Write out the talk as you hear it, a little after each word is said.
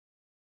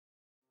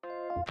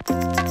In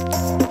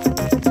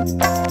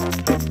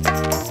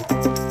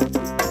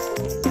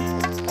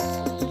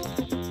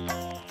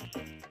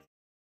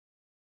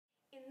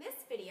this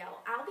video,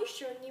 I'll be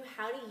showing you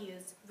how to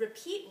use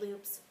repeat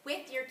loops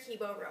with your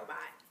KIBO robot.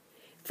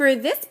 For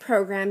this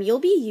program, you'll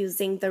be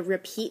using the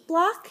repeat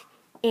block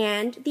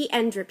and the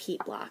end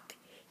repeat block.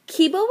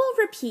 KIBO will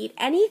repeat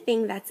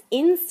anything that's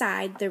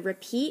inside the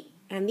repeat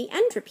and the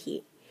end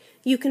repeat.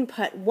 You can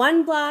put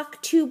 1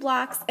 block, 2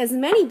 blocks, as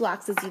many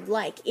blocks as you'd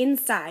like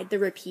inside the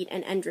repeat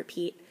and end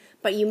repeat,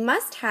 but you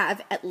must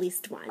have at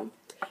least one.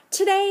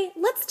 Today,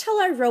 let's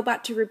tell our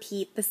robot to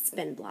repeat the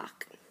spin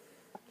block.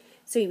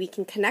 So we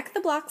can connect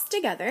the blocks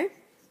together,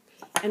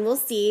 and we'll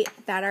see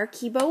that our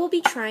KIBO will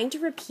be trying to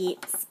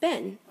repeat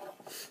spin.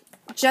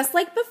 Just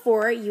like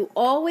before, you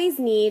always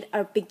need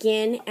a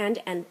begin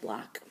and end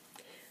block.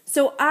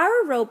 So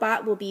our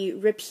robot will be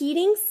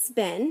repeating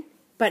spin,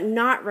 but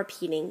not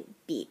repeating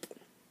beep.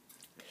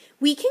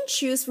 We can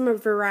choose from a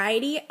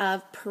variety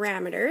of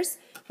parameters,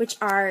 which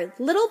are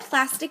little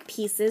plastic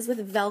pieces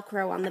with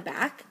Velcro on the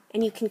back,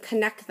 and you can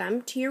connect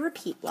them to your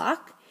repeat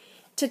block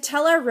to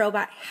tell our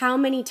robot how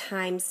many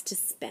times to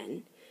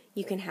spin.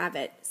 You can have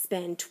it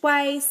spin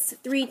twice,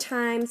 3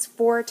 times,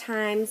 4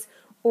 times,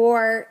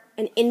 or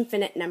an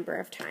infinite number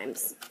of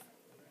times.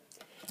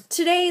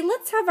 Today,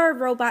 let's have our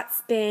robot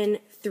spin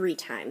 3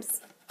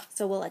 times.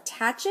 So we'll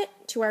attach it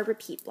to our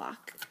repeat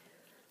block.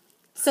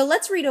 So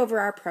let's read over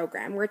our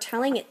program. We're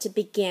telling it to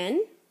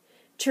begin,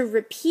 to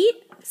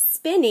repeat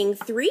spinning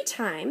 3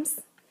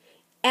 times,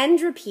 end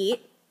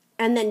repeat,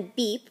 and then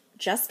beep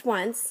just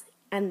once,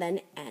 and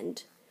then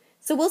end.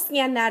 So we'll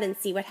scan that and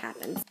see what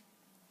happens.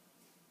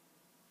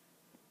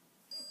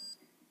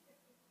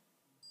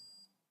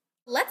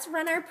 Let's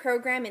run our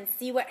program and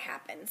see what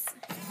happens.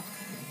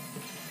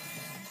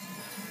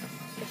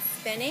 It's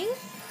spinning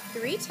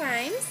 3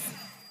 times,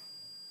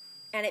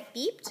 and it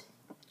beeped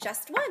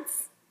just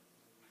once.